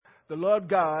The Lord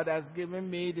God has given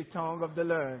me the tongue of the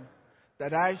learned,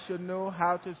 that I should know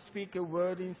how to speak a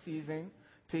word in season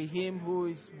to him who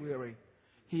is weary.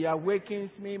 He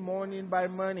awakens me morning by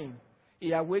morning.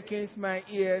 He awakens my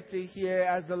ear to hear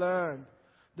as the learned.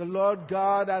 The Lord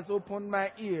God has opened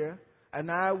my ear, and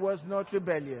I was not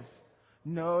rebellious,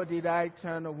 nor did I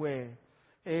turn away.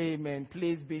 Amen.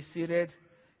 Please be seated.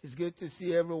 It's good to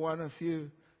see every one of you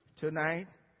tonight.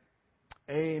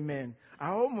 Amen. I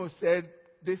almost said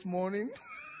this morning.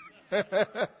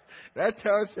 That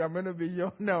tells you I'm going to be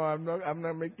young now. I'm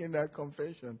not making that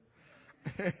confession.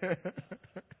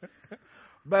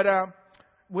 But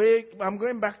I'm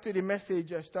going back to the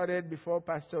message I started before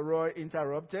Pastor Roy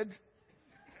interrupted.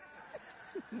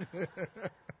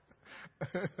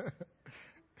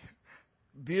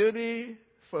 Beauty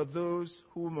for those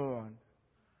who mourn.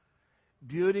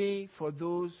 Beauty for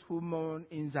those who mourn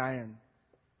in Zion.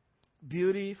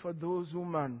 Beauty for those who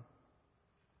mourn.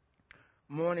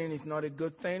 Mourning is not a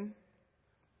good thing.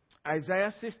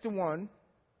 Isaiah 61,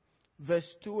 verse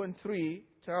 2 and 3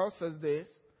 tells us this,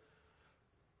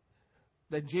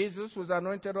 that Jesus was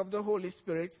anointed of the Holy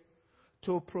Spirit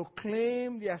to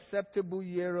proclaim the acceptable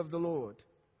year of the Lord.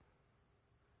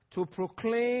 To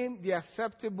proclaim the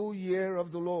acceptable year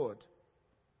of the Lord.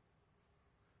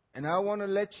 And I want to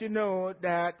let you know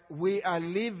that we are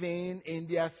living in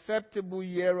the acceptable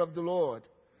year of the Lord.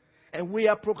 And we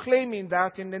are proclaiming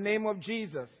that in the name of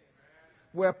Jesus.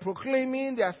 We are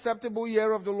proclaiming the acceptable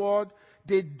year of the Lord,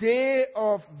 the day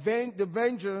of the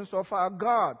vengeance of our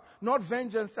God. Not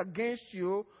vengeance against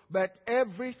you, but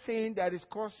everything that is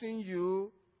causing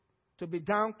you to be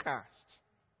downcast.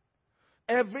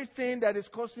 Everything that is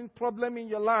causing problem in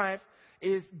your life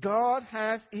is God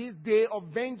has his day of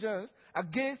vengeance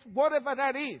against whatever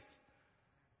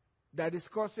that is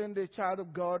causing the child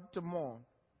of God to mourn.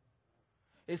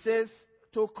 It says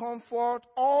to comfort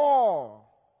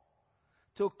all.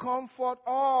 To comfort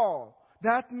all.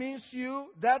 That means you,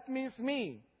 that means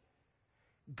me.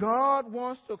 God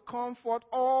wants to comfort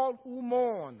all who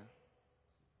mourn.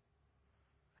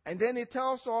 And then it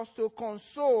tells us to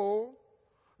console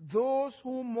those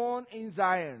who mourn in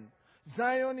Zion.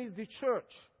 Zion is the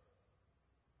church.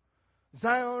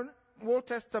 Zion, Old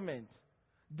Testament.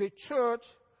 The church,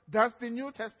 that's the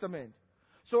New Testament.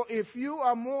 So if you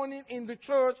are mourning in the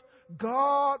church,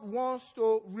 God wants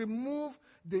to remove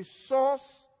the source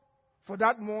for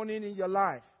that mourning in your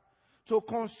life. To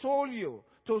console you.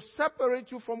 To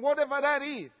separate you from whatever that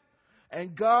is.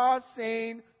 And God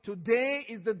saying, today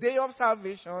is the day of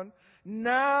salvation.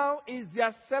 Now is the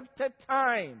accepted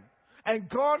time. And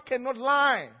God cannot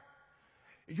lie.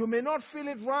 You may not feel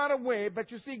it right away,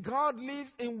 but you see, God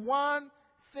lives in one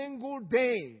single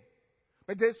day.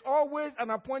 But there's always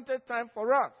an appointed time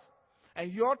for us.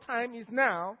 And your time is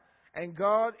now. And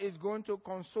God is going to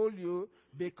console you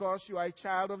because you are a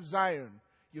child of Zion.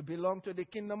 You belong to the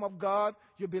kingdom of God.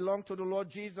 You belong to the Lord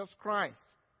Jesus Christ.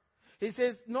 He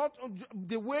says, not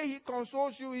the way he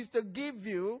consoles you is to give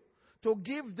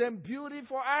them beauty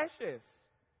for ashes.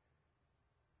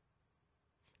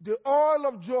 The oil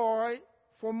of joy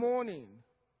for mourning.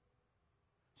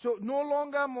 So no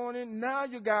longer mourning. Now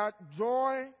you got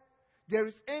joy. There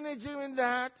is energy in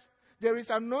that. There is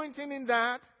anointing in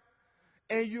that.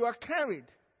 And you are carried.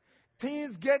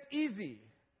 Things get easy.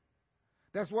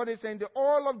 That's what it's saying. The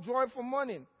oil of joy for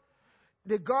mourning.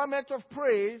 The garment of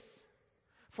praise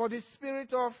for the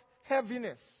spirit of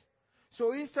heaviness.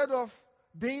 So instead of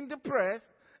being depressed,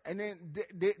 and then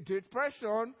the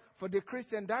depression for the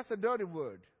Christian, that's a dirty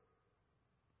word.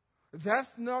 That's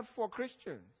not for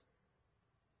Christians.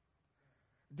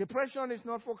 Depression is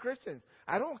not for Christians.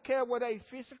 I don't care whether it's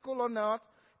physical or not.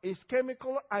 It's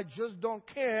chemical. I just don't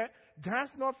care.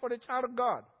 That's not for the child of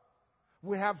God.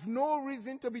 We have no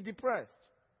reason to be depressed.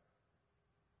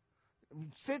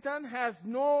 Satan has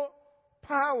no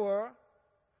power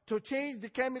to change the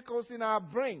chemicals in our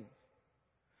brains.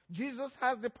 Jesus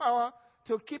has the power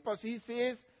to keep us. He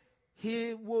says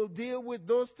he will deal with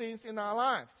those things in our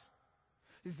lives.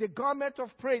 It's the garment of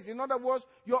praise. In other words,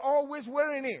 you're always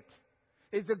wearing it.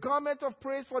 It's the garment of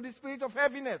praise for the spirit of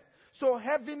heaviness. So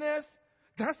heaviness,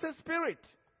 that's a spirit.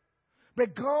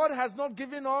 But God has not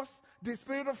given us the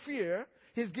spirit of fear.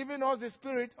 He's given us the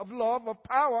spirit of love, of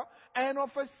power, and of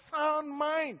a sound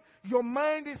mind. Your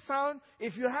mind is sound.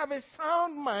 If you have a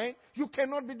sound mind, you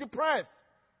cannot be depressed.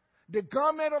 The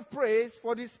garment of praise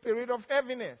for the spirit of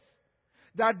heaviness.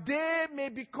 That they may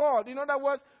be called. In other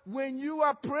words, when you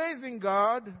are praising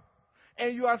God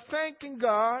and you are thanking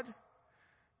God,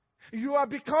 you are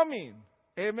becoming,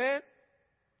 amen,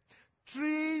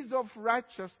 trees of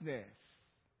righteousness.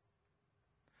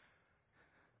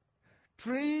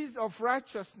 Trees of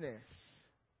righteousness.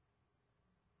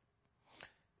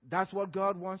 That's what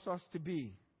God wants us to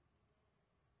be.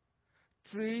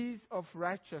 Trees of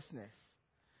righteousness.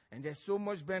 And there's so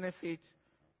much benefit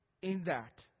in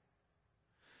that.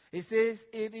 It says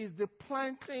it is the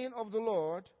planting of the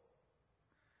Lord.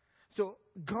 So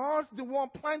God's the one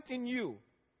planting you.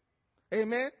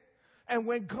 Amen? And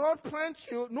when God plants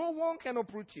you, no one can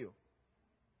uproot you.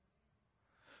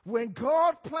 When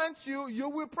God plants you, you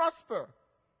will prosper.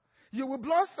 You will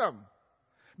blossom.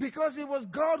 Because it was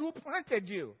God who planted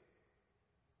you.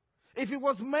 If it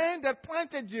was man that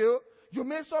planted you, you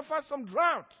may suffer some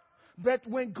drought. But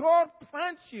when God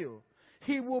plants you,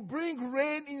 He will bring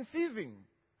rain in season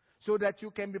so that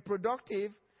you can be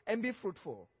productive and be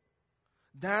fruitful.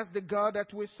 That's the God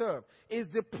that we serve.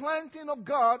 It's the planting of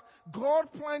God.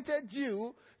 God planted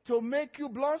you to make you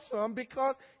blossom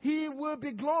because He will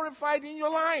be glorified in your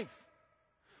life.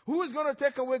 Who is going to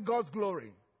take away God's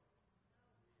glory?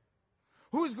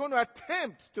 Who is going to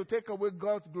attempt to take away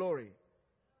God's glory?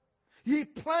 He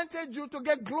planted you to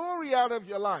get glory out of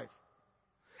your life.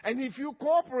 And if you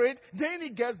cooperate, then He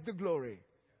gets the glory.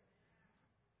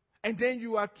 And then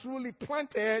you are truly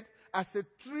planted as a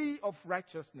tree of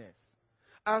righteousness.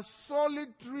 A solid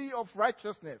tree of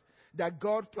righteousness that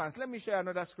God plants. Let me share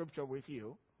another scripture with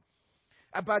you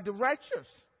about the righteous.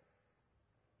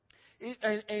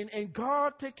 And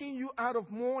God taking you out of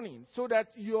mourning so that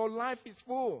your life is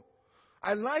full.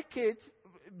 I like it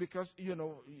because,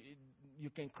 you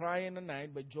can cry in the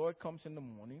night, but joy comes in the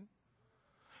morning.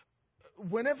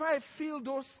 Whenever I feel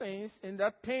those things and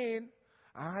that pain,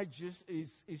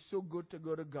 it's so good to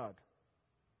go to God.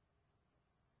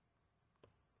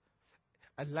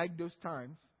 I like those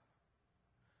times,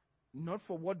 not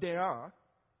for what they are,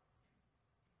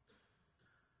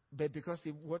 but because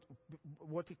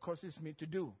what it causes me to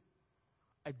do.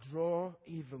 I draw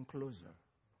even closer.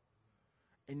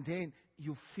 And then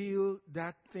you feel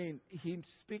that thing, Him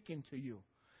speaking to you,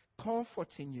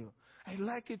 comforting you. I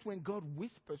like it when God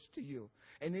whispers to you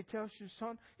and He tells you,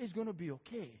 son, it's going to be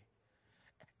okay.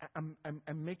 I'm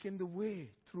making the way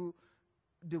through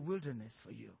the wilderness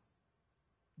for you.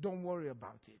 Don't worry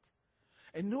about it.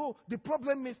 And no, the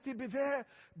problem may still be there,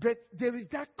 but there is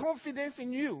that confidence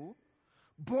in you,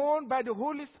 born by the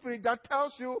Holy Spirit, that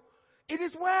tells you, it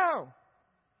is well.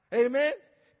 Amen?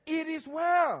 It is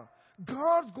well.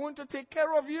 God's going to take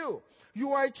care of you.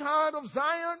 You are a child of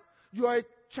Zion. You are a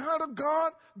child of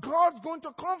God. God's going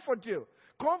to comfort you.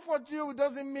 Comfort you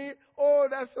doesn't mean, oh,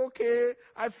 that's okay,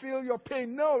 I feel your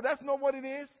pain. No, that's not what it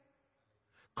is.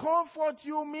 Comfort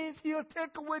you means He'll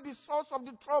take away the source of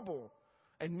the trouble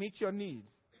and meet your needs.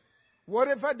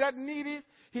 Whatever that need is,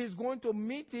 He's going to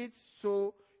meet it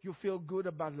so you feel good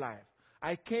about life.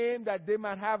 I came that they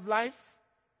might have life.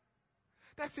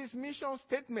 That's His mission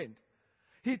statement.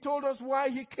 He told us why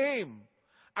He came.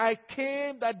 I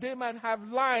came that they might have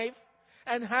life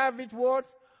and have it what?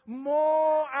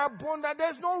 More abundant.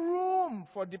 There's no room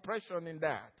for depression in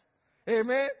that.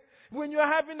 Amen? When you're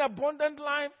having abundant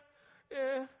life,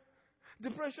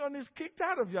 depression is kicked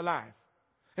out of your life.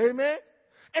 Amen?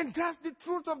 And that's the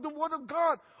truth of the Word of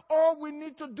God. All we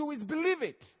need to do is believe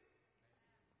it.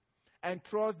 And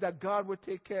trust that God will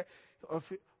take care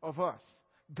of us.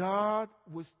 God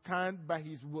will stand by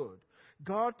His Word.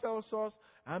 God tells us,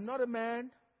 I'm not a man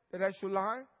that I should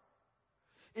lie.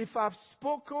 If I've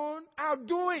spoken, I'll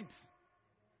do it.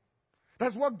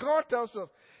 That's what God tells us.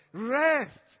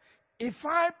 Rest. If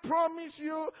I promise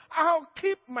you, I'll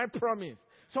keep my promise.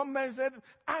 Some men said,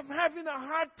 I'm having a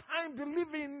hard time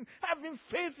believing, having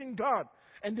faith in God.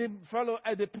 And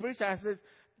the preacher says,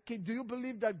 do you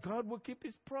believe that God will keep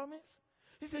His promise?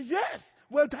 He said, yes.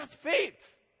 Well, that's faith.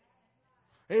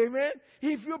 Amen.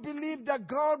 If you believe that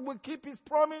God will keep His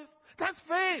promise, that's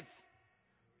faith.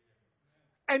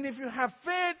 And if you have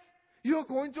faith, you're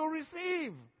going to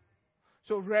receive.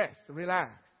 So rest,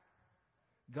 relax.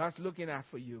 God's looking out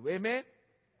for you. Amen.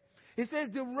 He says,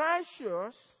 the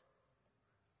righteous,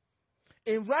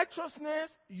 in righteousness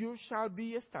you shall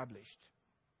be established.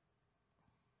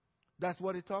 That's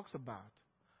what it talks about.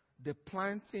 The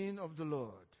planting of the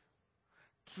Lord.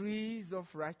 Trees of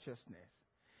righteousness.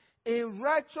 In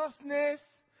righteousness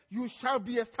you shall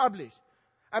be established.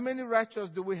 How many righteous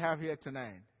do we have here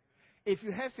tonight? If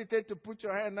you hesitate to put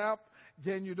your hand up,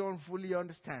 then you don't fully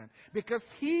understand. Because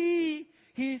He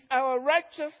is our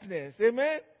righteousness.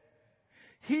 Amen?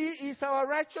 He is our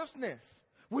righteousness.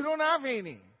 We don't have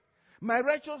any. My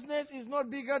righteousness is not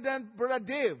bigger than Brother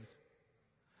Dave's.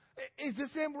 It's the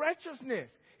same righteousness.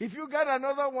 If you got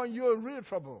another one, you're in real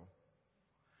trouble.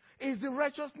 It's the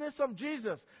righteousness of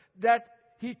Jesus that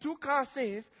He took our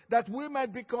sins that we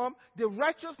might become the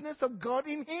righteousness of God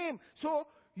in him. So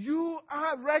you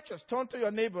are righteous. Turn to your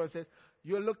neighbor and say,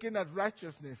 you're looking at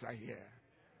righteousness right here.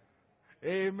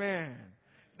 Amen.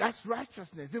 That's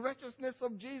righteousness. The righteousness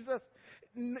of Jesus.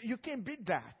 You can't beat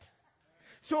that.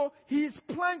 So he's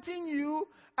planting you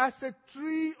as a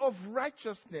tree of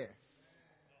righteousness.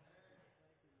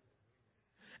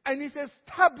 And he's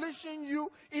establishing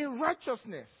you in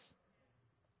righteousness.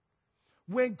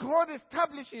 When God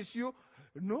establishes you,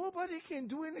 nobody can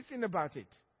do anything about it.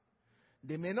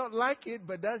 They may not like it,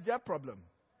 but that's their problem.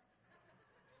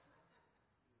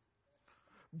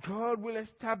 God will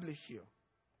establish you.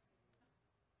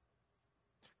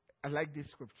 I like this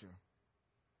scripture.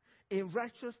 In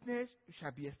righteousness you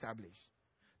shall be established.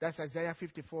 That's Isaiah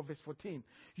 54 verse 14.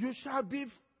 You shall be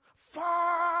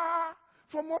far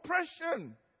from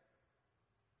oppression.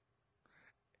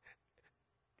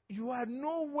 You are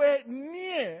nowhere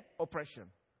near oppression.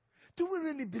 Do we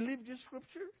really believe these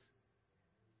scriptures?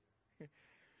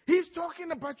 He's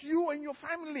talking about you and your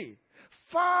family.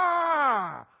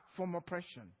 Far from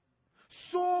oppression.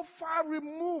 So far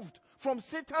removed from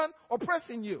Satan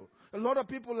oppressing you. A lot of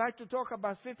people like to talk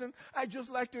about Satan. I just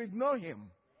like to ignore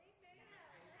him.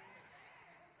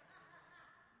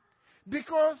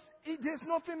 Because there's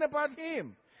nothing about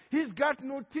him. He's got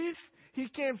no teeth. He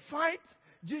can't fight.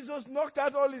 Jesus knocked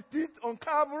out all his teeth on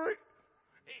Calvary.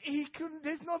 He couldn't.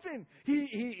 There's nothing.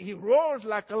 He roars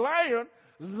like a lion.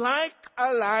 Like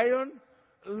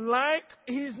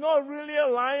he's not really a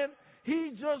lion.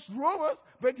 He just roars.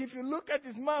 But if you look at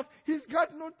his mouth, he's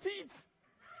got no teeth.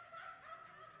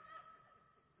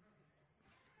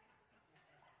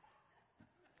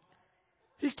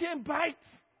 He can't bite.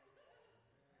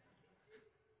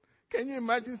 Can you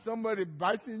imagine somebody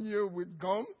biting you with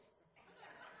gums?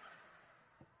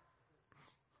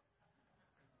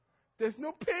 There's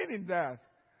no pain in that.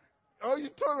 Or you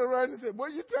turn around and say,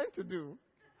 what are you trying to do?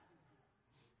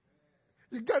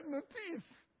 You got no teeth.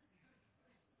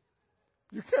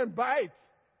 You can't bite.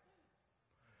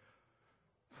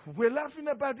 We're laughing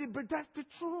about it, but that's the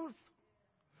truth.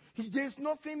 There's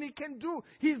nothing he can do.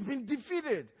 He's been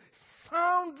defeated.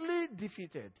 Soundly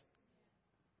defeated.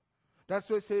 That's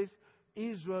what it says,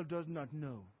 Israel does not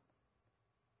know.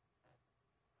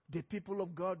 The people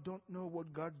of God don't know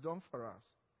what God's done for us.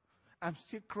 I'm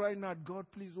still crying out, God,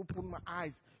 please open my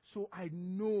eyes so I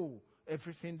know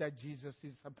everything that Jesus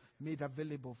has made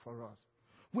available for us.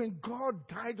 When God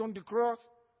died on the cross,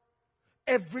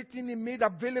 everything he made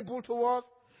available to us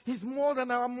is more than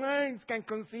our minds can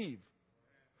conceive.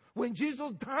 When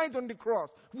Jesus died on the cross,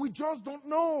 we just don't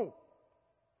know.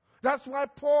 That's why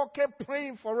Paul kept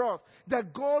praying for us,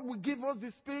 that God will give us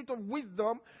the spirit of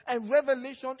wisdom and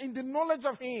revelation in the knowledge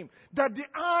of him, that the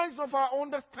eyes of our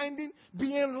understanding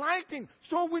be enlightened,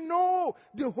 so we know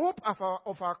the hope of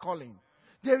our calling.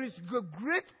 There is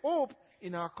great hope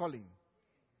in our calling.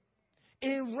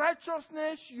 In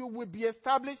righteousness you will be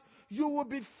established. You will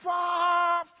be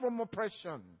far from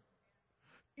oppression.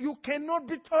 You cannot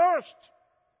be touched.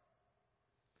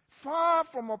 Far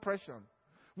from oppression.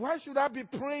 Why should I be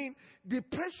praying? The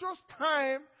precious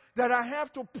time that I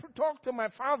have to talk to my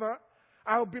Father,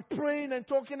 I'll be praying and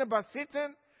talking about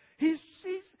Satan. He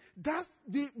sees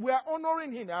we are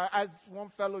honoring him. As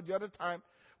one fellow the other time,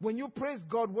 when you praise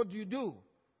God, what do?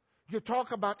 You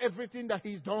talk about everything that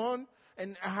he's done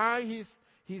and how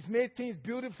he's made things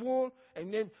beautiful.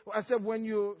 And then I said, when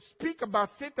you speak about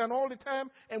Satan all the time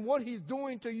and what he's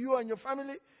doing to you and your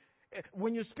family,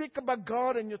 when you speak about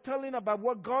God and you're telling about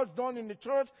what God's done in the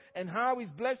church and how he's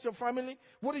blessed your family,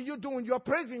 what are you doing? You're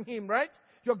praising him, right?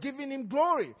 You're giving him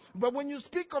glory. But when you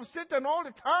speak of Satan all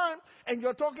the time and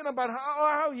you're talking about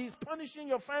how he's punishing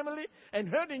your family and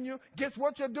hurting you, guess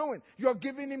what you're doing? You're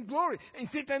giving him glory. And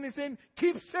Satan is saying,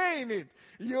 keep saying it.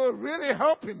 You're really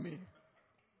helping me.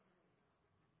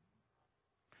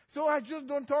 So I just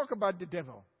don't talk about the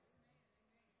devil.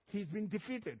 He's been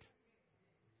defeated.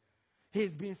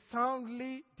 He's been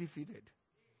soundly defeated.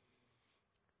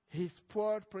 He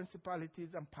spoiled principalities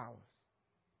and powers.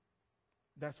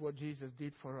 That's what Jesus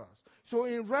did for us. So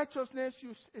in righteousness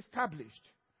you established.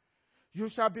 You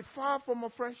shall be far from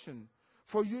oppression,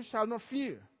 for you shall not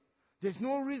fear. There's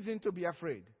no reason to be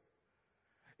afraid.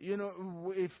 You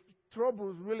know, if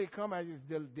troubles really come,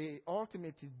 the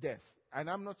ultimate is death. And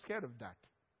I'm not scared of that.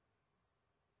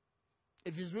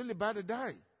 If it's really bad to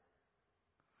die.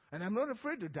 And I'm not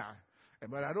afraid to die.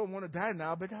 But I don't want to die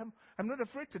now, but I'm not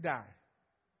afraid to die.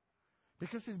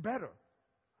 Because it's better.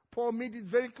 Paul made it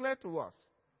very clear to us.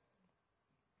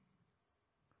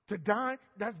 To die,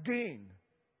 that's gain.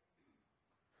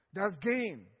 That's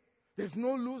gain. There's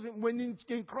no losing. When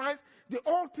in Christ, the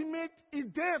ultimate is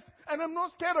death. And I'm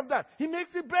not scared of that. He makes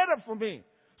it better for me.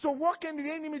 So what can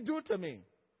the enemy do to me?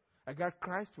 I got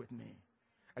Christ with me.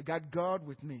 I got God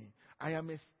with me. I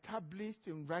am established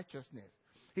in righteousness.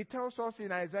 He tells us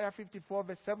in Isaiah 54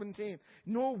 verse 17,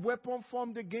 no weapon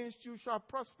formed against you shall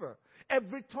prosper.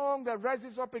 Every tongue that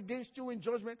rises up against you in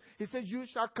judgment, he says, you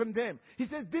shall condemn. He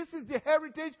says, this is the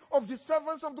heritage of the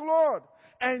servants of the Lord.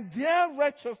 And their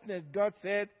righteousness, God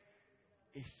said,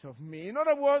 is of me. In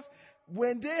other words,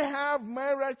 when they have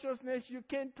my righteousness, you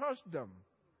can't touch them.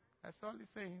 That's all he's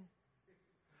saying.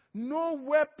 No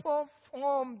weapon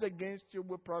formed against you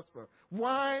will prosper.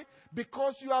 Why?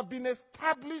 Because you have been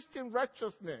established in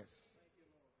righteousness.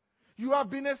 You have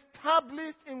been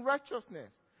established in righteousness.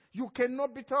 You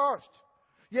cannot be touched.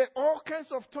 Yet all kinds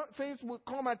of things will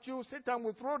come at you. Satan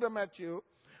will throw them at you.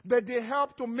 But they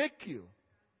help to make you.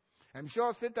 I'm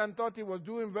sure Satan thought he was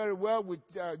doing very well with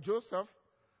Joseph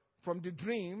from the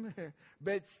dream.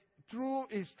 But through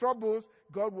his troubles,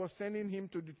 God was sending him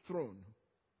to the throne.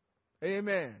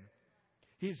 Amen.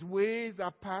 His ways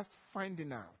are past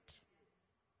finding out.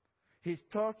 His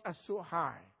thoughts are so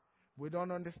high, we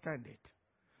don't understand it.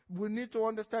 We need to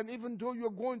understand, even though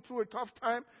you're going through a tough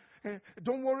time,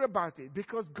 don't worry about it,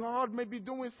 because God may be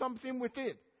doing something with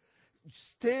it.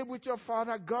 Stay with your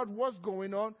Father. God, what's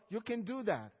going on? You can do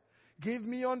that. Give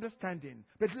me understanding,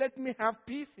 but let me have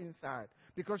peace inside,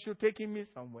 because you're taking me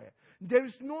somewhere. There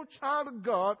is no child of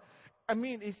God.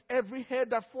 It's every hair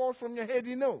that falls from your head,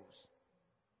 He knows.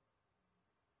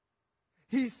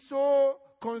 He's so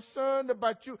concerned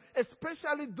about you,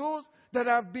 especially those that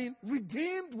have been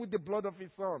redeemed with the blood of His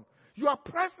Son. You are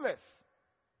priceless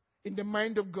in the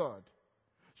mind of God.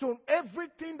 So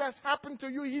everything that's happened to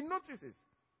you, He notices.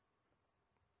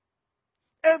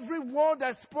 Every word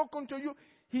that's spoken to you,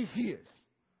 He hears.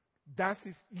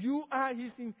 You are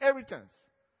His inheritance.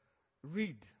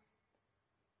 Read.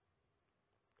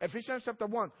 Ephesians chapter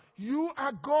 1. You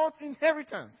are God's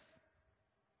inheritance.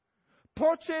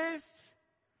 Purchased,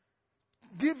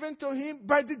 given to Him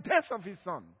by the death of His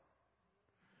Son.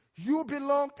 You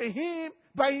belong to Him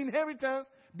by inheritance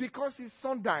because His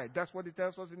Son died. That's what it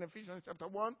tells us in Ephesians chapter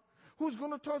 1. Who's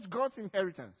going to touch God's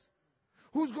inheritance?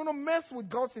 Who's going to mess with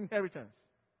God's inheritance?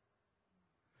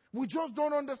 We just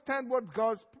don't understand what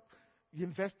God's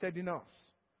invested in us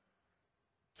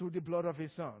through the blood of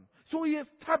His Son. So He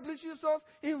establishes us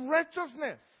in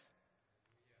righteousness.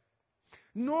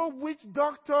 No witch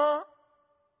doctor,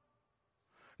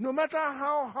 no matter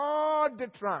how hard they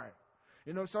try.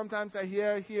 Sometimes I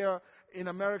hear here in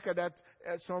America that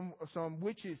some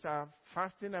witches are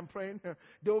fasting and praying.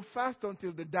 They'll fast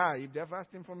until they die if they're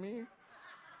fasting for me.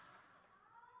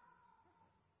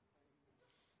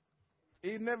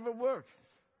 It never works.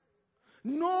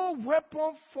 No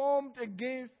weapon formed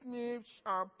against me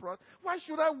shall prosper. Why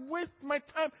should I waste my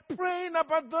time praying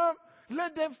about them?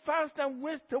 Let them fast and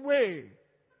waste away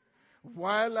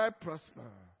while I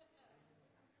prosper.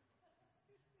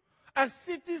 A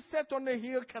city set on a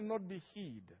hill cannot be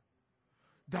hid.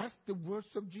 That's the words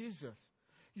of Jesus.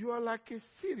 You are like a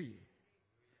city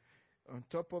on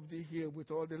top of the hill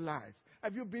with all the lights.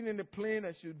 Have you been in a plane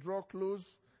as you draw close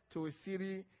to a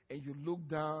city and you look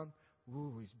down?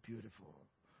 Oh, it's beautiful.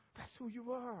 That's who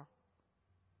you are.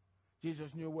 Jesus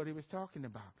knew what He was talking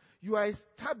about. You are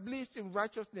established in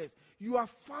righteousness. You are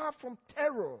far from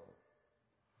terror.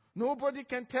 Nobody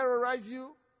can terrorize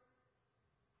you.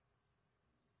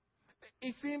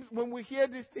 It seems, when we hear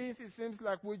these things, it seems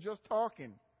like we're just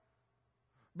talking.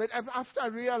 But after I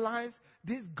realized,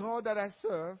 this God that I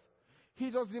serve, He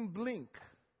doesn't blink.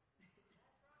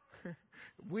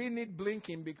 We need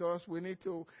blinking because we need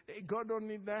to. God don't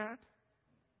need that.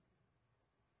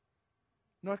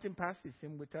 Nothing passes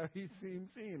Him without Him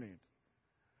seeing it.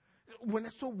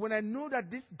 When I know that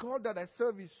this God that I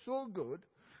serve is so good,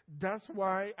 that's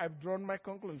why I've drawn my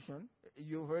conclusion.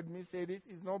 You heard me say this.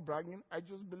 It's not bragging. I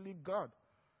just believe God.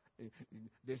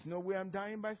 There's no way I'm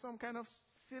dying by some kind of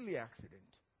silly accident.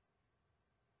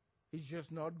 It's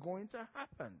just not going to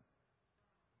happen.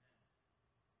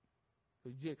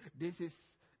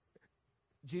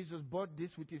 Jesus bought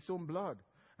this with His own blood.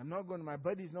 My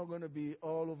body's not going to be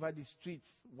all over the streets.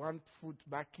 One foot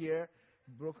back here,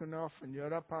 broken off, and the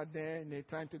other part there, and they're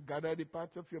trying to gather the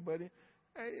parts of your body.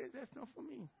 That's not for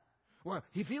me. Well,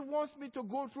 if He wants me to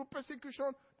go through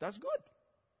persecution, that's good.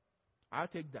 I'll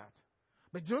take that.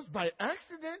 But just by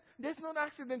accident, there's no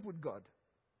accident with God.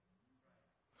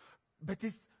 But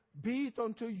it's be it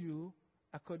unto you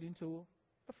according to your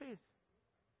faith.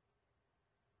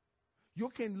 You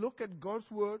can look at God's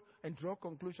word and draw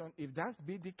conclusion. If that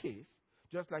be the case,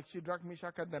 just like Shadrach,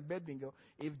 Meshach, and Abednego,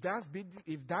 if that be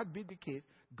the case,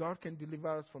 God can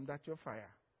deliver us from that your fire.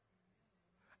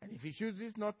 And if He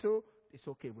chooses not to, it's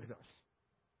okay with us.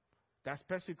 That's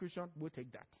persecution. We'll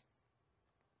take that.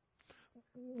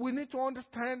 We need to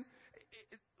understand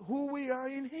who we are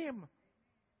in Him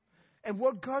and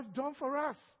what God's done for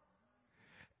us.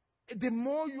 The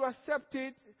more you accept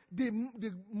it, the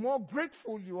more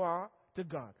grateful you are to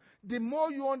God. The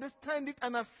more you understand it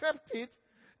and accept it,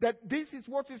 that this is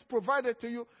what is provided to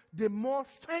you, the more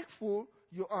thankful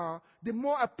you are, the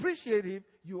more appreciative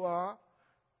you are,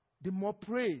 the more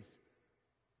praise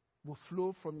will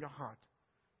flow from your heart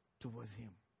towards Him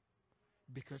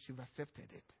because you've accepted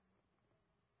it.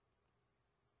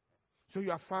 So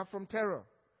you are far from terror.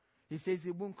 He says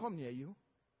it won't come near you.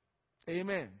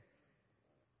 Amen.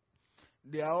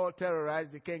 They are all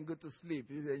terrorized. They can't go to sleep.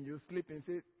 And you sleep and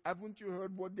say, haven't you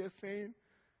heard what they're saying?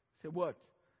 Say, what?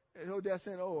 Oh, they're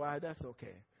saying, that's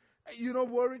okay. You're not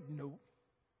worried? No.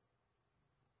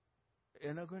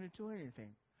 You're not going to do anything.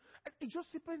 It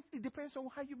just depends. It depends on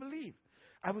how you believe.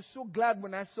 I was so glad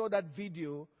when I saw that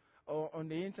video on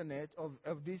the internet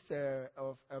of this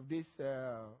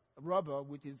robber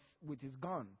with his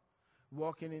gun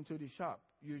walking into the shop.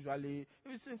 Usually,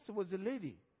 it was a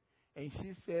lady. And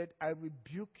she said, I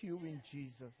rebuke you in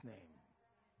Jesus' name.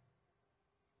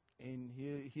 And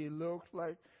he looks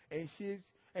like, and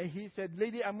he said,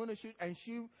 lady, I'm going to shoot. And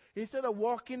she, instead of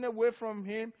walking away from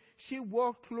him, she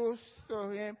walked close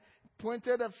to him,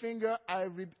 pointed a finger,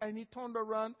 and he turned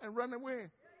around and ran away.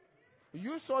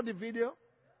 You saw the video?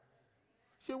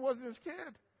 She wasn't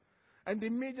scared. And the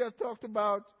media talked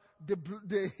about the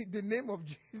name of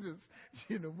Jesus,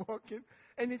 walking.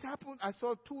 And it happened. I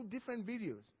saw 2 different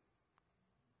videos.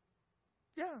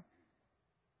 Yeah.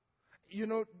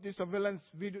 The surveillance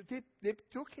video, they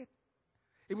took it.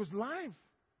 It was live.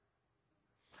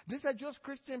 These are just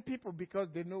Christian people because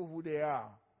they know who they are.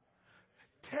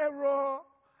 Terror,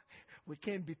 we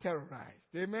can't be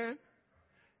terrorized. Amen?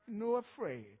 No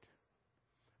afraid.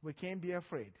 We can't be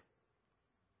afraid.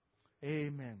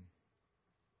 Amen.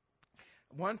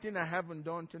 One thing I haven't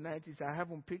done tonight is I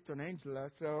haven't picked on Angela,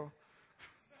 so...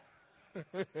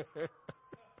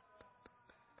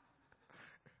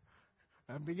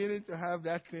 I'm beginning to have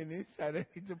that thing inside. I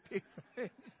need to pick.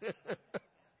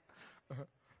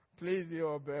 Please, you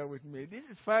all bear with me. This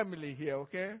is family here,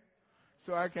 okay?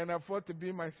 So I can afford to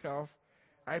be myself.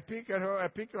 I pick on her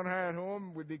at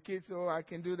home with the kids, so I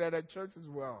can do that at church as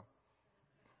well.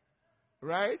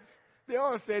 Right? They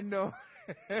all said no.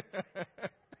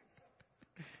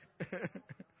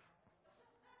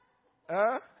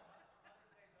 Huh?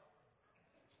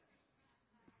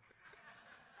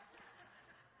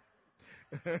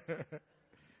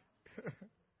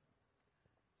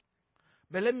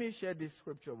 But let me share this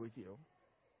scripture with you.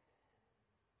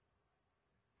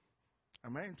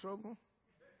 Am I in trouble?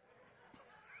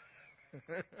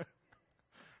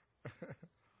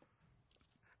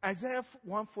 Isaiah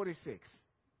 146,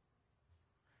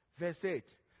 verse 8.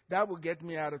 That will get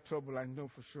me out of trouble, I know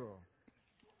for sure.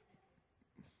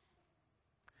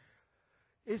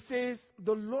 It says,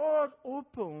 the Lord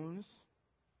opens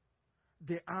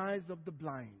the eyes of the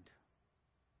blind.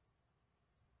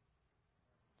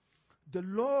 The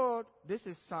Lord, this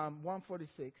is Psalm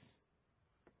 146,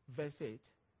 verse 8.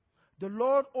 The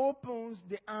Lord opens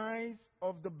the eyes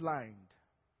of the blind.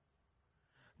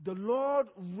 The Lord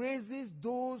raises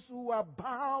those who are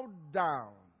bowed down.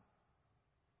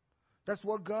 That's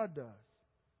what God does.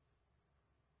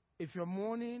 If you're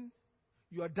mourning,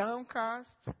 you are downcast,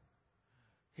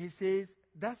 He says,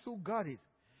 that's who God is.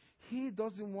 He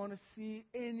doesn't want to see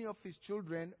any of His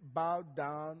children bowed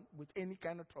down with any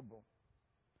kind of trouble.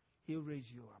 He'll raise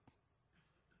you up.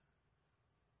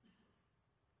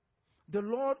 The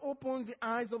Lord opens the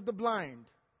eyes of the blind.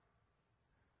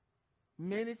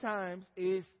 Many times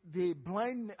it's the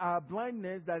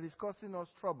blindness that is causing us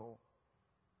trouble.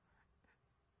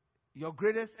 Your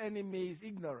greatest enemy is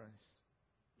ignorance.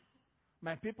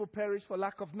 My people perish for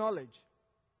lack of knowledge.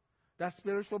 That's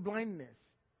spiritual blindness.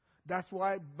 That's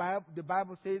why the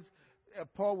Bible says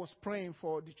Paul was praying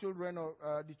for the children of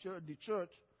the church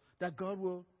that God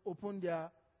will open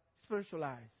their spiritual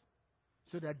eyes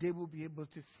so that they will be able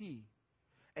to see.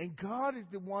 And God is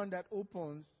the one that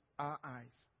opens our eyes.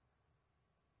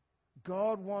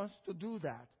 God wants to do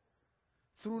that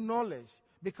through knowledge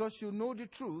because you know the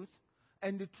truth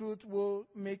and the truth will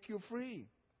make you free.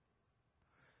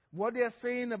 What they are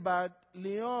saying about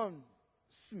Leon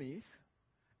Smith,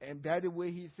 and by the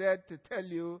way he said to tell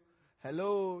you,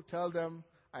 hello, tell them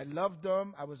I love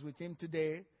them, I was with him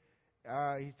today.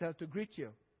 He said to greet you.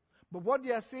 But what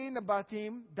they are saying about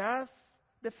him, that's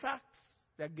the facts.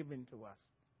 that are given to us.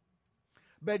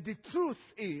 But the truth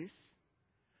is,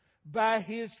 by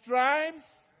his stripes,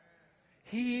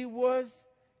 he was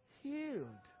healed.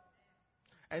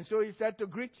 And so he said to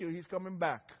greet you, he's coming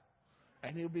back.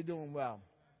 And he'll be doing well.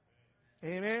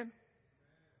 Amen.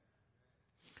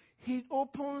 He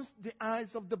opens the eyes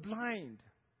of the blind.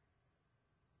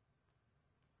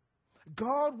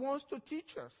 God wants to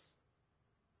teach us,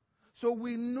 so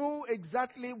we know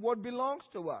exactly what belongs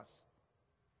to us.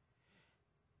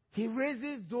 He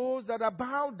raises those that are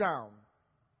bowed down.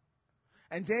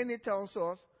 And then he tells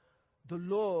us, the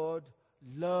Lord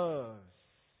loves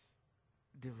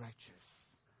the righteous.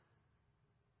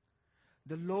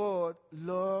 The Lord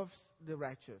loves the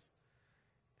righteous.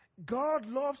 God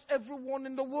loves everyone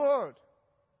in the world.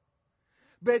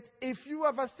 But if you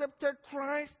have accepted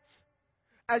Christ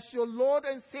as your Lord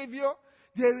and Savior,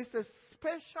 there is a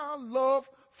special love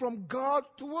from God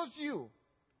towards you.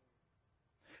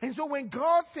 And so when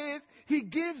God says he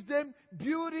gives them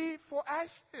beauty for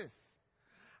ashes,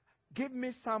 give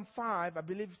me Psalm 5, I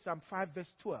believe Psalm 5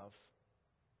 verse 12.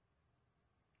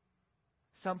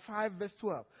 Psalm 5 verse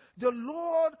 12. The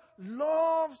Lord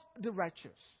loves the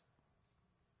righteous.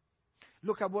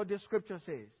 Look at what the scripture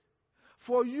says.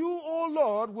 For you, O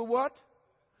Lord, will what?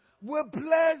 Will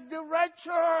bless the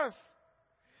righteous.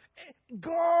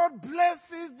 God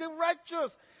blesses the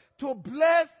righteous. To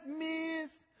bless means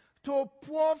to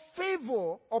pour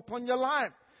favor upon your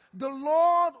life. The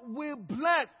Lord will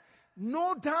bless.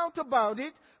 No doubt about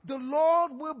it. The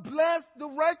Lord will bless the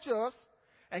righteous.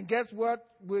 And guess what?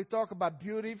 We'll talk about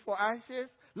beauty for ashes.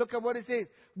 Look at what it says.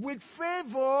 With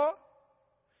favor,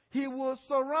 he will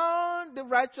surround the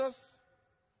righteous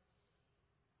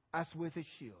as with a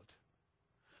shield.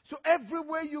 So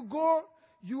everywhere you go,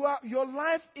 your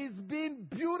life is being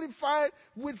beautified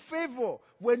with favor.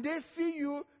 When they see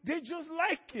you, they just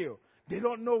like you. They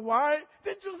don't know why.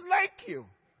 They just like you.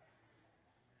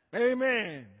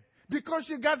 Amen. Because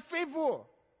you got favor.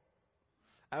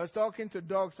 I was talking to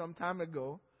Doug some time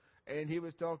ago, and he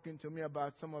was talking to me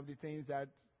about some of the things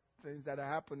that are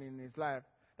happening in his life.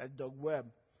 That's Doug Webb.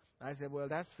 I said, well,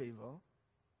 that's favor.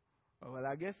 Oh, well,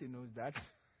 I guess he knows that.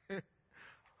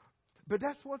 But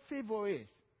that's what favor is.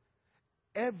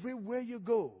 Everywhere you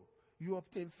go, you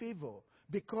obtain favor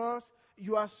because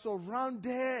you are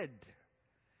surrounded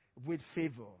with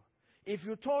favor. If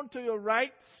you turn to your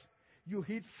right, you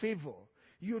hit favor.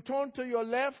 You turn to your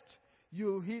left,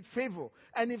 you hit favor.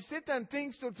 And if Satan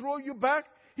thinks to throw you back,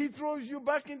 he throws you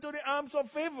back into the arms of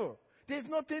favor. There's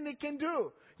nothing he can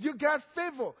do. You got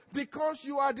favor because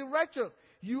you are the righteous.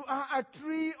 You are a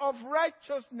tree of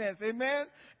righteousness. Amen.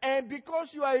 And because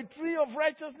you are a tree of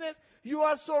righteousness, you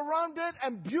are surrounded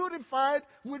and beautified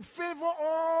with favor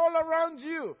all around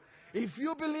you. If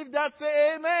you believe that,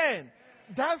 say amen.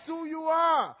 That's who you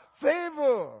are.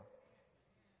 Favor.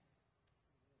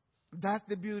 That's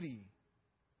the beauty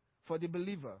for the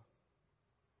believer.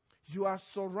 You are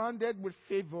surrounded with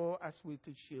favor as with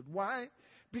a shield. Why?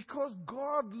 Because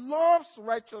God loves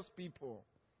righteous people.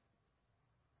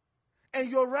 And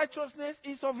your righteousness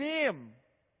is of him.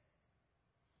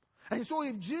 And so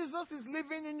if Jesus is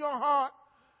living in your heart,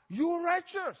 you're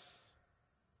righteous.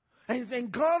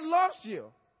 And God loves you.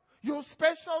 You're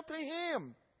special to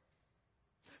him.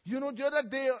 You know, the other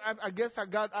day, I guess I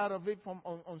got out of it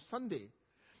on Sunday.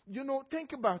 You know,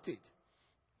 think about it.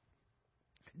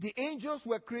 The angels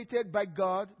were created by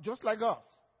God just like us.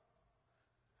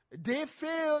 They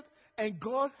failed, and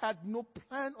God had no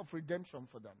plan of redemption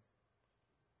for them.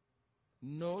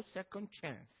 No second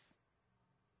chance.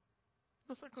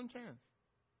 No second chance.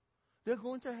 They're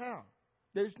going to hell.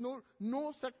 There is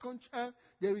no second chance.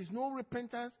 There is no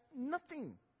repentance.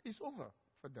 Nothing is over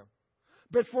for them.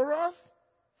 But for us,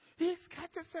 he's got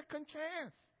a second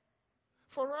chance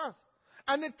for us.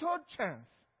 And a third chance.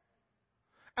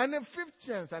 And a fifth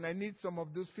chance. And I need some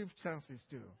of those fifth chances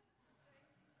too.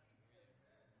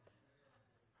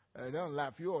 Don't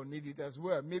laugh. You all need it as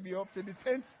well. Maybe up to the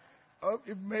 10th.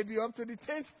 Maybe up to the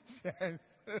 10th chance.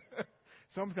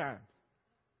 Sometimes.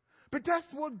 But that's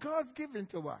what God's given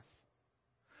to us.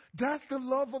 That's the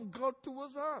love of God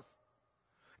towards us.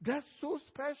 That's so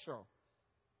special.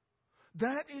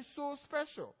 That is so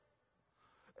special.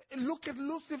 Look at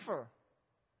Lucifer.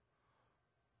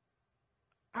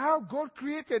 How God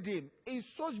created him in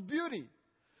such beauty.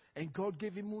 And God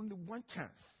gave him only one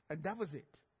chance. And that was it.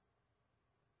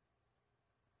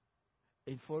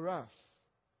 And for us,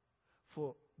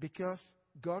 because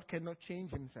God cannot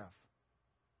change himself.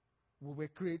 We were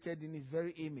created in his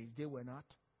very image. They were not.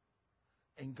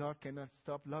 And God cannot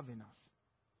stop loving us.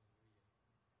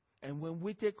 And when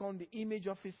we take on the image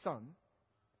of his son,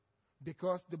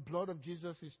 Because the blood of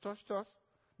Jesus has touched us,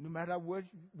 no matter where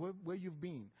you've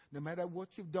been, no matter what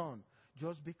you've done,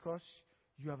 just because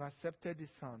you have accepted His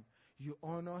Son, you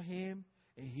honor Him,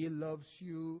 and He loves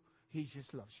you. He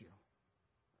just loves you.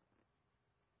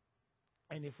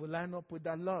 And if we line up with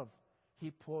that love,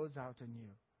 He pours out on you.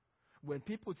 When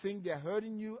people think they're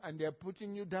hurting you and they're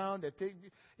putting you down,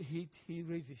 He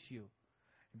raises you.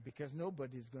 Because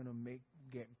nobody's going to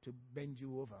get to bend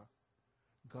you over.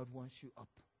 God wants you up.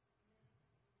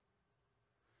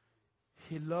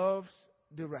 He loves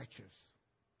the righteous.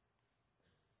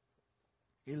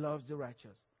 He loves the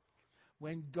righteous.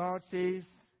 When God says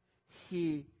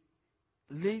He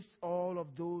lifts all of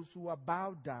those who are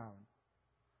bowed down,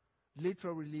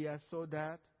 literally I saw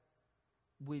that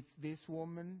with this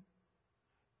woman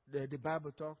the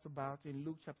Bible talked about in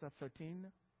Luke chapter 13,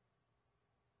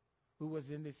 who was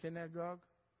in the synagogue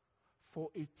for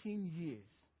 18 years.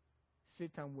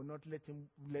 Satan would not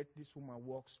let this woman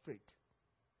walk straight.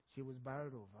 She was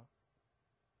bowed over.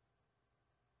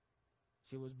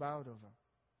 She was bowed over.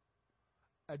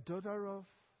 A daughter of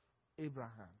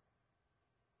Abraham.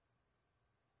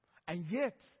 And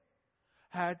yet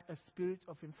had a spirit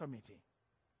of infirmity.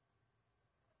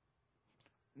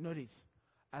 Notice,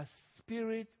 a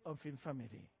spirit of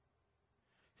infirmity.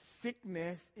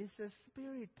 Sickness is a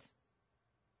spirit.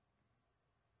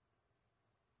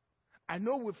 I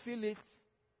know we feel it,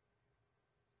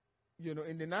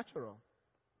 in the natural.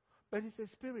 But it's a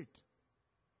spirit.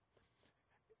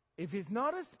 If it's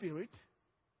not a spirit,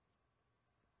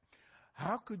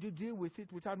 how could you deal with it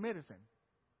without medicine?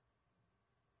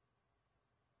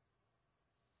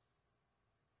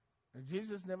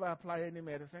 Jesus never applied any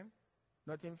medicine,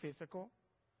 nothing physical.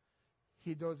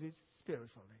 He does it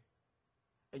spiritually.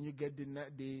 And you get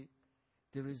the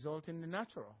result in the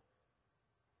natural.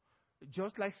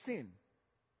 Just like sin.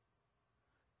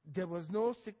 There was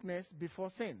no sickness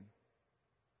before sin.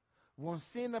 Once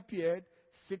sin appeared,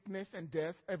 sickness and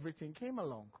death, everything came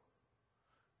along.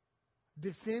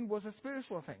 The sin was a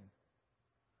spiritual thing.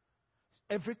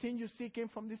 Everything you see came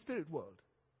from the spirit world.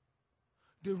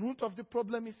 The root of the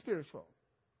problem is spiritual.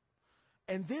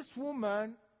 And this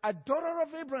woman, a daughter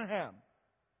of Abraham,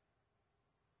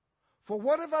 for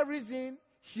whatever reason,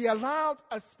 she allowed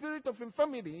a spirit of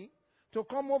infirmity to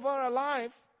come over her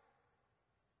life.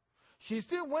 She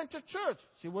still went to church.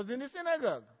 She was in the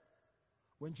synagogue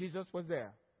when Jesus was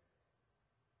there.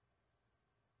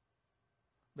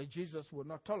 But Jesus would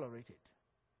not tolerate it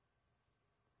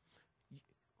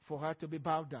for her to be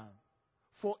bowed down.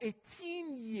 For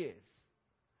 18 years,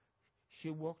 she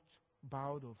walked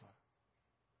bowed over.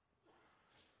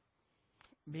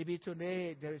 Maybe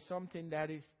today there is something that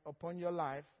is upon your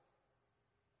life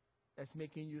that's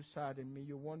making you sad, and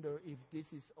you wonder if this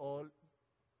is all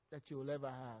that you will ever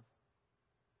have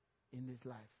in this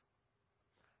life.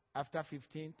 After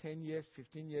 15 years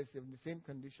in the same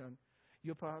condition,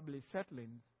 you're probably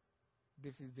settling.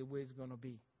 This is the way it's going to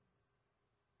be.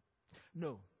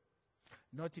 No,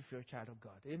 not if you're a child of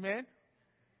God. Amen?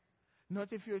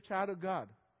 Not if you're a child of God.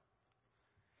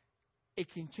 It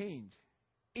can change.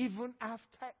 Even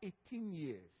after 18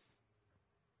 years,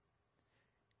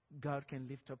 God can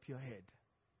lift up your head.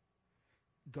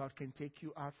 God can take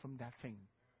you out from that thing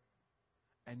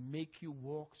and make you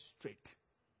walk straight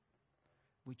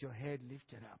with your head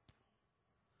lifted up.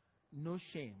 No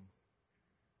shame.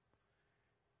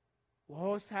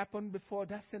 What's happened before,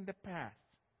 that's in the past.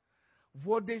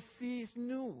 What they see is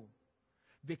new.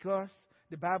 Because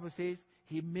the Bible says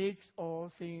He makes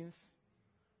all things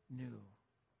new.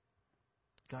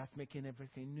 God's making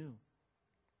everything new.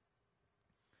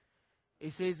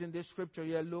 It says in this scripture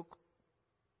here, look,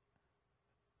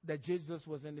 that Jesus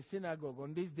was in the synagogue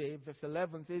on this day. Verse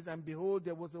 11 says, and behold,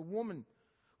 there was a woman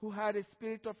who had a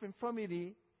spirit of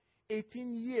infirmity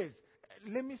 18 years.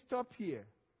 Let me stop here.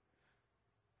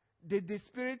 Did the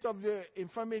spirit of the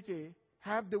infirmity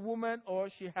have the woman, or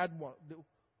she had one?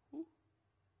 Who?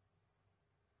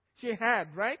 She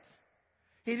had, right?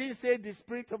 He didn't say the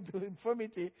spirit of the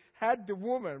infirmity had the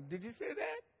woman. Did he say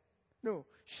that? No.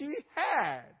 She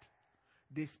had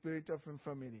the spirit of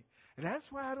infirmity. And that's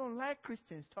why I don't like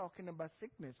Christians talking about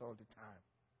sickness all the time.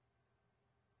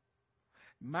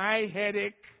 My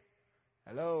headache.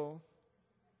 Hello.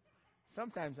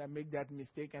 Sometimes I make that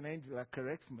mistake and Angela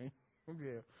corrects me.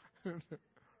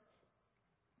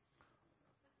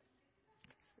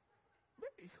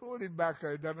 Hold it back,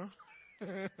 I don't know.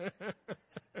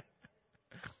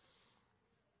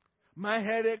 My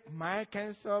headache, my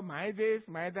cancer, my this,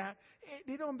 my that.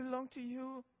 They don't belong to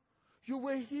you. You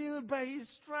were healed by His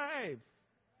stripes.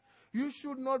 You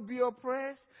should not be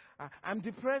oppressed. I'm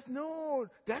depressed. No,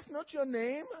 that's not your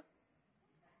name.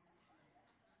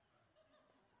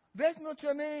 That's not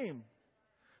your name.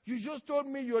 You just told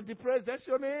me you're depressed. That's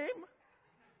your name?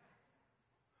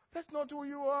 That's not who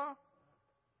you are.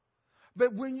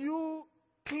 But when you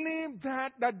claim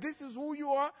that this is who you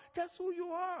are, that's who you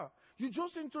are. You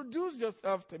just introduced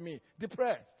yourself to me,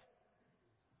 depressed.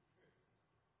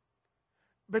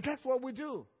 But that's what we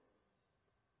do.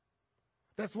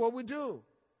 That's what we do.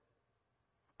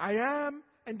 I am,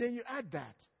 and then you add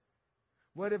that.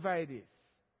 Whatever it is.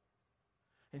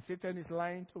 And Satan is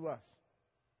lying to us.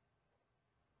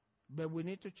 But we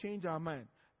need to change our mind.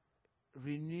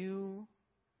 Renew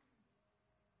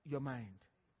your mind.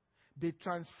 Be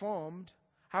transformed.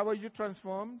 How are you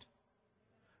transformed?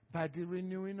 By the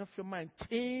renewing of your mind.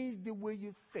 Change the way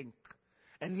you think.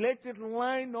 And let it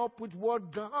line up with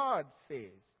what God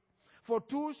says. For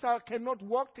two cannot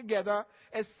walk together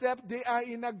except they are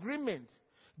in agreement.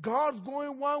 God's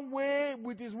going one way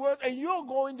with His word and you're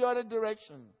going the other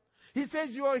direction. He says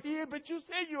you are here, but you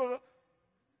say you're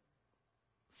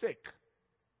sick.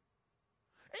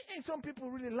 And some people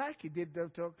really like it. They'll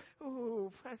talk,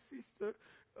 oh, fast sister,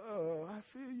 oh, I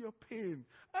feel your pain.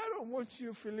 I don't want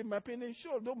you feeling my pain. And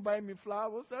sure, don't buy me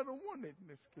flowers. I don't want it.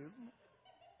 Excuse me.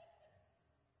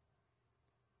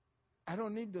 I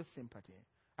don't need the sympathy.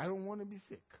 I don't want to be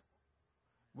sick.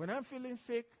 When I'm feeling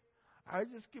sick, I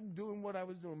just keep doing what I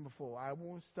was doing before. I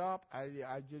won't stop.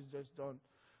 I just don't.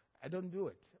 I don't do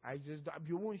it.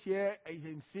 You won't hear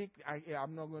I'm sick.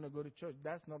 I'm not going to go to church.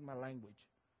 That's not my language.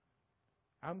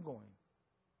 I'm going.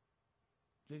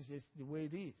 This is the way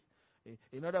it is.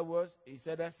 In other words, he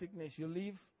said that sickness, you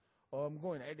leave or I'm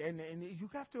going. And you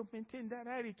have to maintain that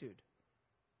attitude.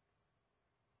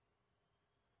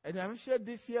 And I've shared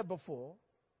this here before.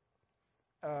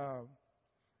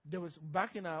 There was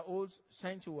back in our old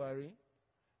sanctuary,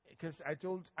 because I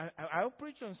told, I'll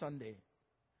preach on Sunday.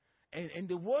 And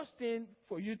the worst thing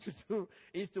for you to do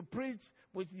is to preach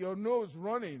with your nose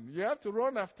running. You have to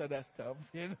run after that stuff,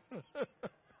 you know.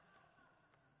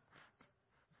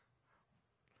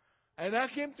 And I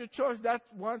came to church that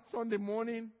one Sunday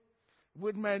morning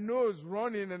with my nose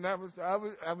running, and I was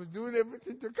doing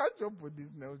everything to catch up with this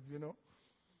nose, you know.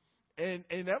 And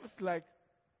I was like,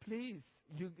 please,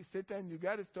 Satan, you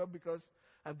got to stop, because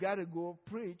I've got to go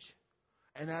preach,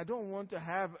 and I don't want to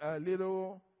have a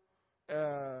little,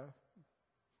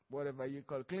 whatever you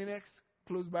call Kleenex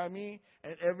close by me,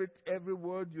 and every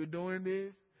word you're doing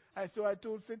this. So I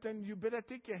told Satan, you better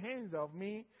take your hands off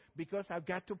me, because I've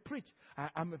got to preach.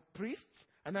 I'm a priest,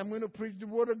 and I'm going to preach the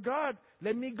word of God.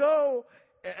 Let me go.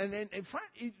 And then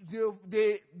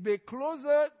the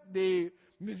closer the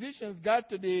musicians got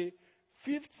to the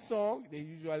fifth song, they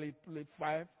usually play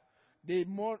 5.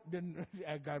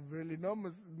 I got really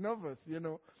nervous, you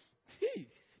know. Jeez,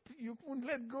 you couldn't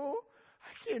let go?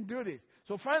 I can't do this.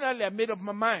 So finally I made up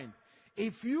my mind.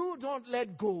 If you don't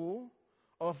let go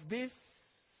of this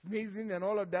sneezing and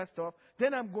all of that stuff,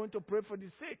 then I'm going to pray for the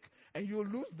sick, and you'll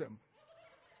lose them.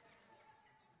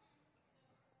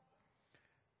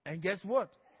 And guess what?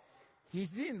 He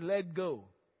didn't let go.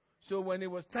 So when it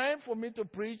was time for me to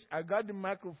preach, I got the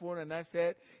microphone and I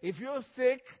said, if you're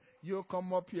sick, you'll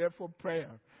come up here for prayer.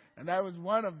 And I was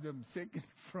one of them, sick in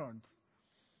front.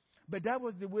 But that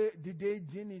was the day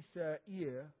Jenny's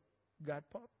ear got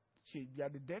popped. She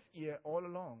got a deaf ear all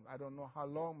along. I don't know how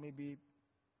long, maybe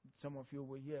some of you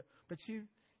were here. But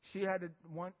she had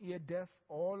one ear deaf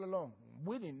all along.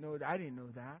 We didn't know that. I didn't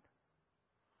know that.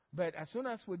 But as soon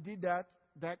as we did that,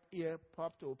 that ear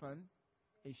popped open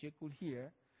and she could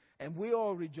hear. And we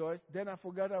all rejoiced. Then I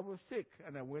forgot I was sick,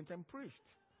 and I went and preached.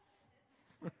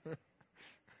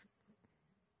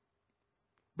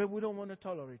 But we don't want to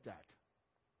tolerate that.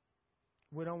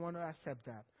 We don't want to accept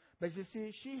that. But you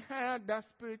see, she had that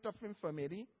spirit of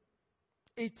infirmity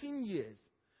 18 years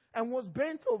and was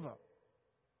bent over.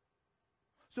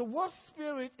 So what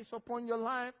spirit is upon your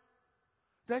life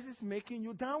that is making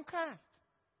you downcast?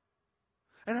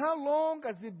 And how long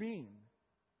has it been?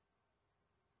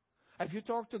 Have you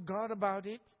talked to God about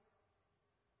it?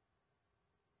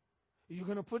 Are you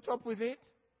going to put up with it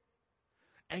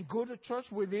and go to church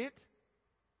with it?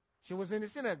 She was in the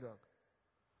synagogue.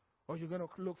 Or you're going to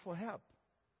look for help.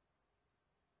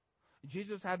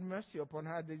 Jesus had mercy upon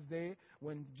her this day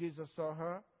when Jesus saw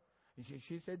her. And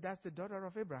she said, that's the daughter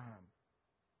of Abraham.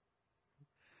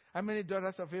 How many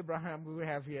daughters of Abraham do we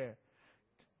have here?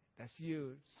 That's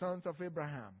you, sons of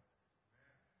Abraham.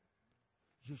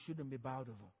 You shouldn't be bowed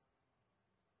over.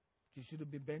 You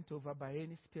shouldn't be bent over by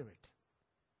any spirit.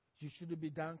 You shouldn't be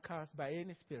downcast by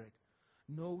any spirit.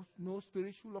 No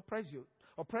spirit should oppress you.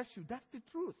 That's the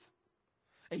truth.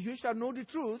 And you shall know the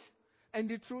truth, and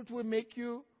the truth will make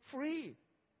you free.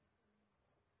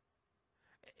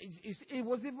 it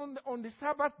was even on the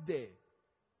Sabbath day.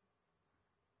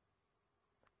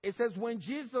 It says, when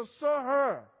Jesus saw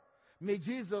her, may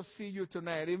Jesus see you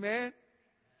tonight. Amen?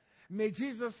 May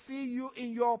Jesus see you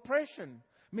in your oppression.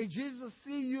 May Jesus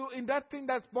see you in that thing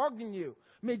that's bugging you.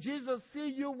 May Jesus see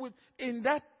you in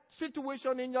that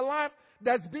situation in your life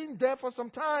that's been there for some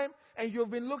time and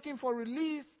you've been looking for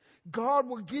release. God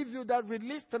will give you that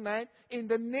release tonight in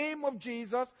the name of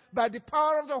Jesus by the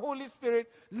power of the Holy Spirit.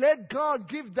 Let God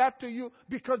give that to you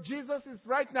because Jesus is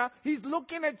right now. He's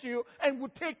looking at you and will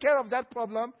take care of that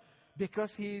problem because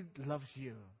He loves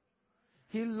you.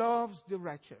 He loves the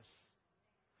righteous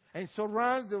and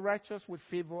surrounds the righteous with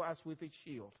favor as with a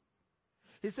shield.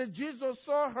 He said Jesus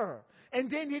saw her and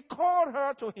then He called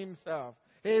her to Himself.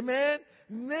 Amen.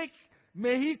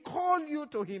 May He call you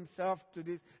to Himself to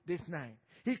this night.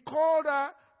 He called her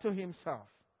to Himself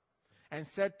and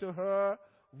said to her,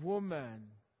 woman,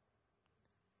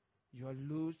 you are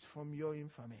loosed from your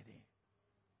infirmity.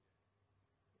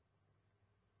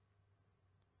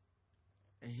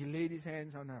 And He laid His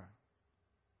hands on her.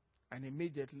 And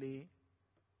immediately,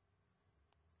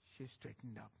 she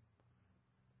straightened up.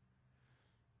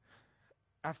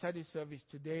 After the service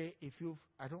today,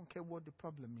 I don't care what the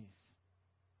problem is.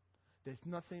 There's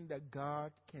nothing that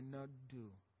God cannot do.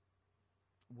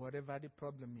 Whatever the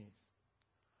problem is,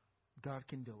 God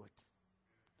can do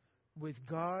it. With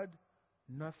God,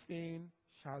 nothing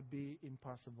shall be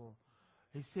impossible.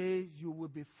 He says you will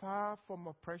be far from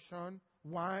oppression.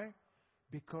 Why?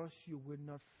 Because you will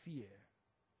not fear.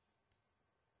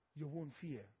 You won't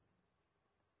fear.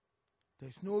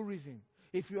 There's no reason.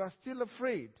 If you are still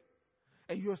afraid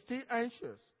and you're still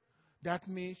anxious, that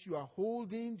means you are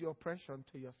holding the oppression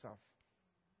to yourself.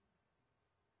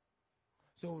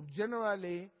 So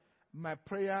generally, my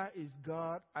prayer is,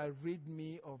 God, rid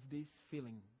me of this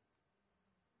feeling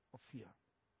of fear.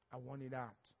 I want it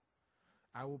out.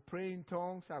 I will pray in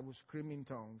tongues. I will scream in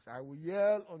tongues. I will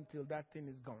yell until that thing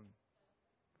is gone.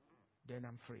 Then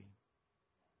I'm free.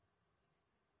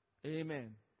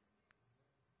 Amen.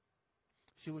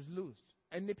 She was loosed.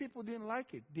 And the people didn't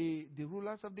like it. The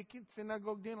rulers of the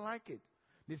synagogue didn't like it.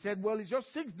 They said, well, it's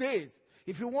just 6 days.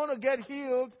 If you want to get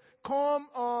healed, come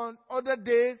on other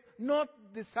days, not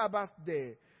the Sabbath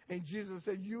day. And Jesus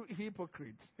said, you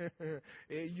hypocrite.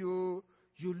 You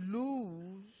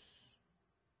lose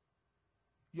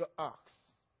your ox.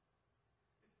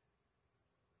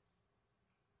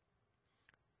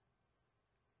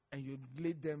 And you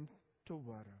lead them to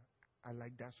water. I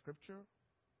like that scripture.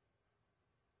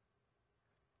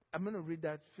 I'm going to read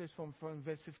that first from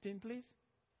verse 15, please.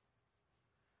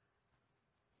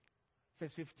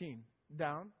 Verse 15,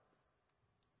 down.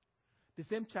 The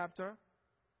same chapter,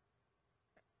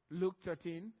 Luke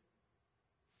 13,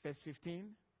 verse 15.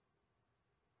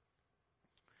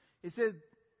 It says,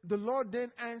 the Lord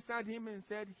then answered him and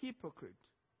said, hypocrite.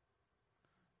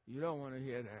 You don't want to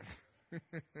hear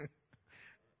that.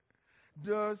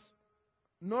 Does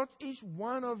not each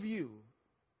one of you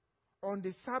on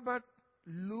the Sabbath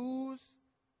loose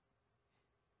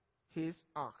his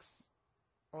ox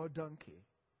or donkey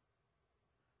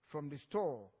from the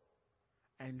stall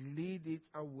and lead it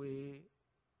away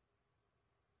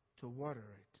to water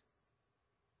it?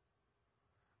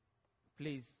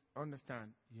 Please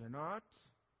understand, you're not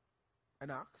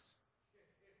an ox.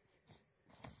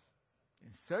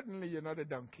 And certainly you're not a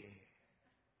donkey.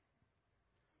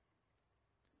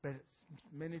 But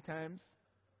many times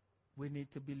we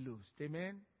need to be loosed.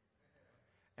 Amen?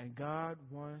 And God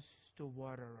wants to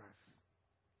water us.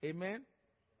 Amen?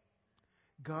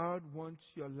 God wants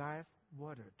your life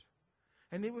watered.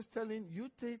 And He was telling you,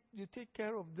 take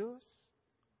care of those.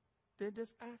 They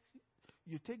just ask you.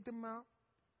 You take them out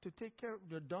to take care of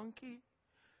the donkey.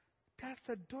 That's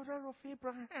the daughter of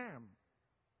Abraham.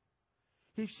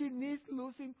 If she needs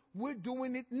loosing, we're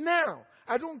doing it now.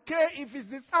 I don't care if it's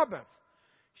the Sabbath.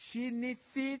 She needs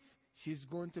seeds. She's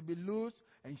going to be loosed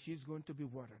and she's going to be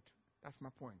watered. That's my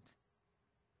point.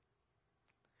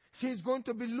 She's going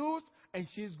to be loosed and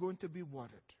she's going to be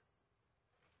watered.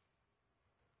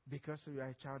 Because you are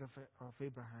a child of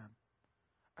Abraham,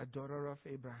 a daughter of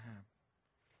Abraham.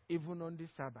 Even on the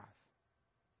Sabbath,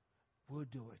 we'll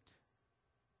do it.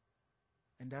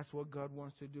 And that's what God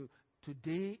wants to do.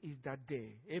 Today is that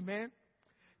day. Amen?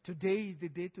 Today is the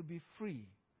day to be free.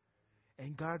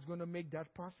 And God's going to make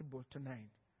that possible tonight.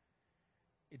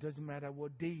 It doesn't matter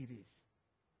what day it is.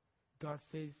 God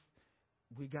says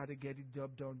we got to get the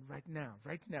job done right now.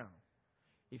 Right now.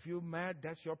 If you're mad,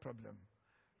 that's your problem.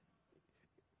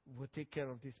 We'll take care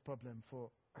of this problem for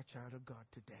a child of God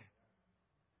today.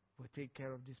 We'll take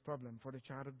care of this problem for the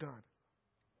child of God.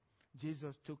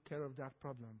 Jesus took care of that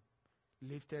problem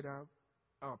lifted up.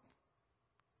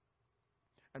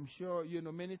 I'm sure,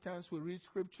 many times we read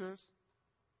scriptures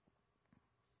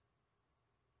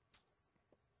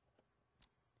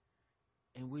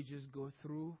and we just go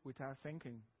through without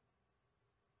thinking.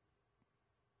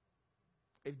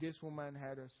 If this woman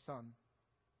had a son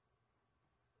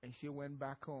and she went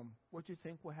back home, what do you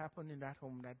think will happen in that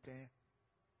home that day?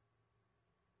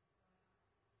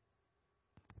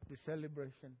 The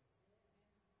celebration,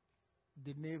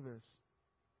 the neighbors,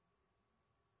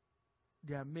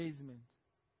 the amazement,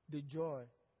 the joy,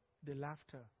 the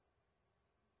laughter,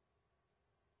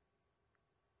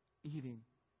 eating,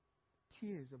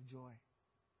 tears of joy.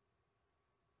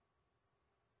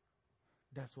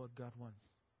 That's what God wants.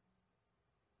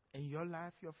 In your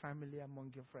life, your family,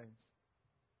 among your friends.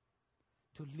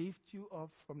 To lift you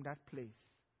up from that place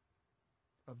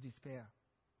of despair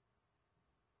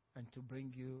and to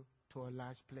bring you to a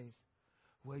large place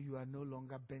where you are no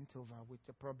longer bent over with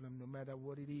the problem, no matter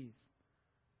what it is.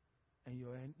 And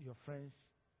your friends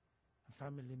and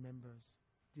family members,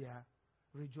 they are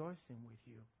rejoicing with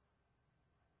you.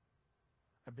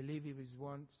 I believe it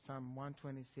was Psalm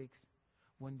 126,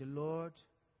 when the Lord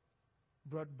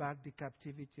brought back the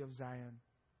captivity of Zion,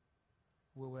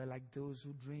 we were like those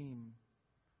who dream.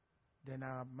 Then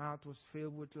our mouth was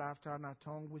filled with laughter and our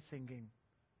tongue with singing.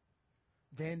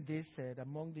 Then they said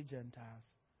among the Gentiles,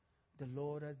 the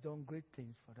Lord has done great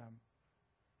things for them.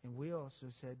 And we also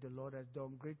said, the Lord has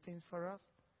done great things for us,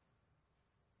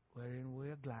 wherein we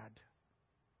are glad.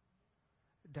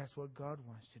 That's what God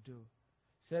wants to do.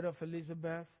 Said of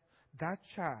Elizabeth, that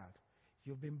child,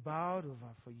 you've been bowed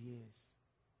over for years.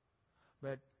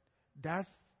 But that's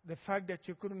the fact that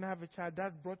you couldn't have a child,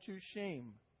 that's brought you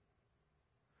shame.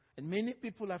 And many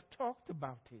people have talked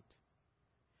about it.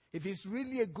 If he's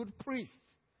really a good priest,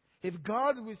 if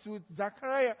God was with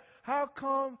Zachariah, how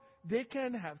come they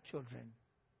can't have children?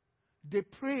 They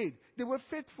prayed, they were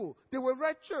faithful, they were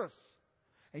righteous,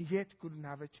 and yet couldn't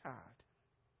have a child.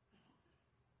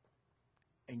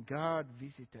 And God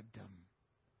visited them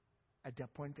at the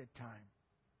appointed time.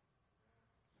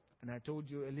 And I told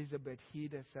you, Elizabeth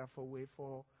hid herself away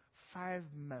for 5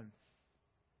 months.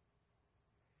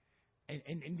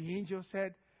 And the angel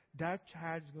said, that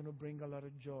child is going to bring a lot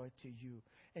of joy to you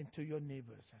and to your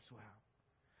neighbors as well.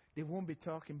 They won't be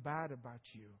talking bad about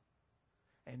you.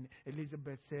 And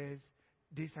Elizabeth says,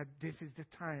 this is the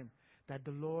time that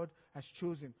the Lord has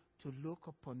chosen to look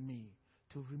upon me,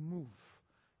 to remove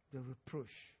the reproach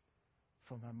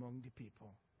from among the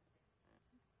people.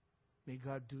 May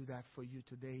God do that for you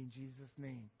today in Jesus'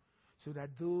 name. So that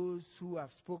those who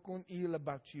have spoken ill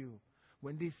about you,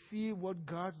 when they see what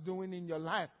God's doing in your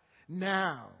life,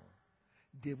 now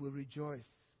they will rejoice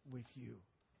with you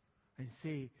and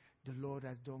say, the Lord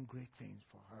has done great things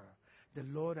for her. The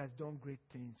Lord has done great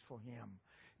things for him.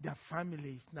 Their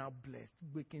family is now blessed.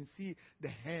 We can see the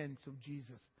hands of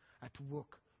Jesus at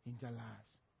work in their lives.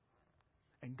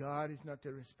 And God is not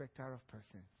a respecter of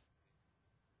persons.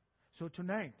 So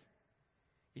tonight,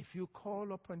 if you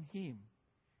call upon him,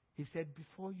 he said,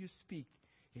 before you speak,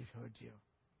 he's heard you.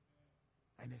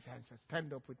 And his answer,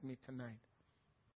 stand up with me tonight.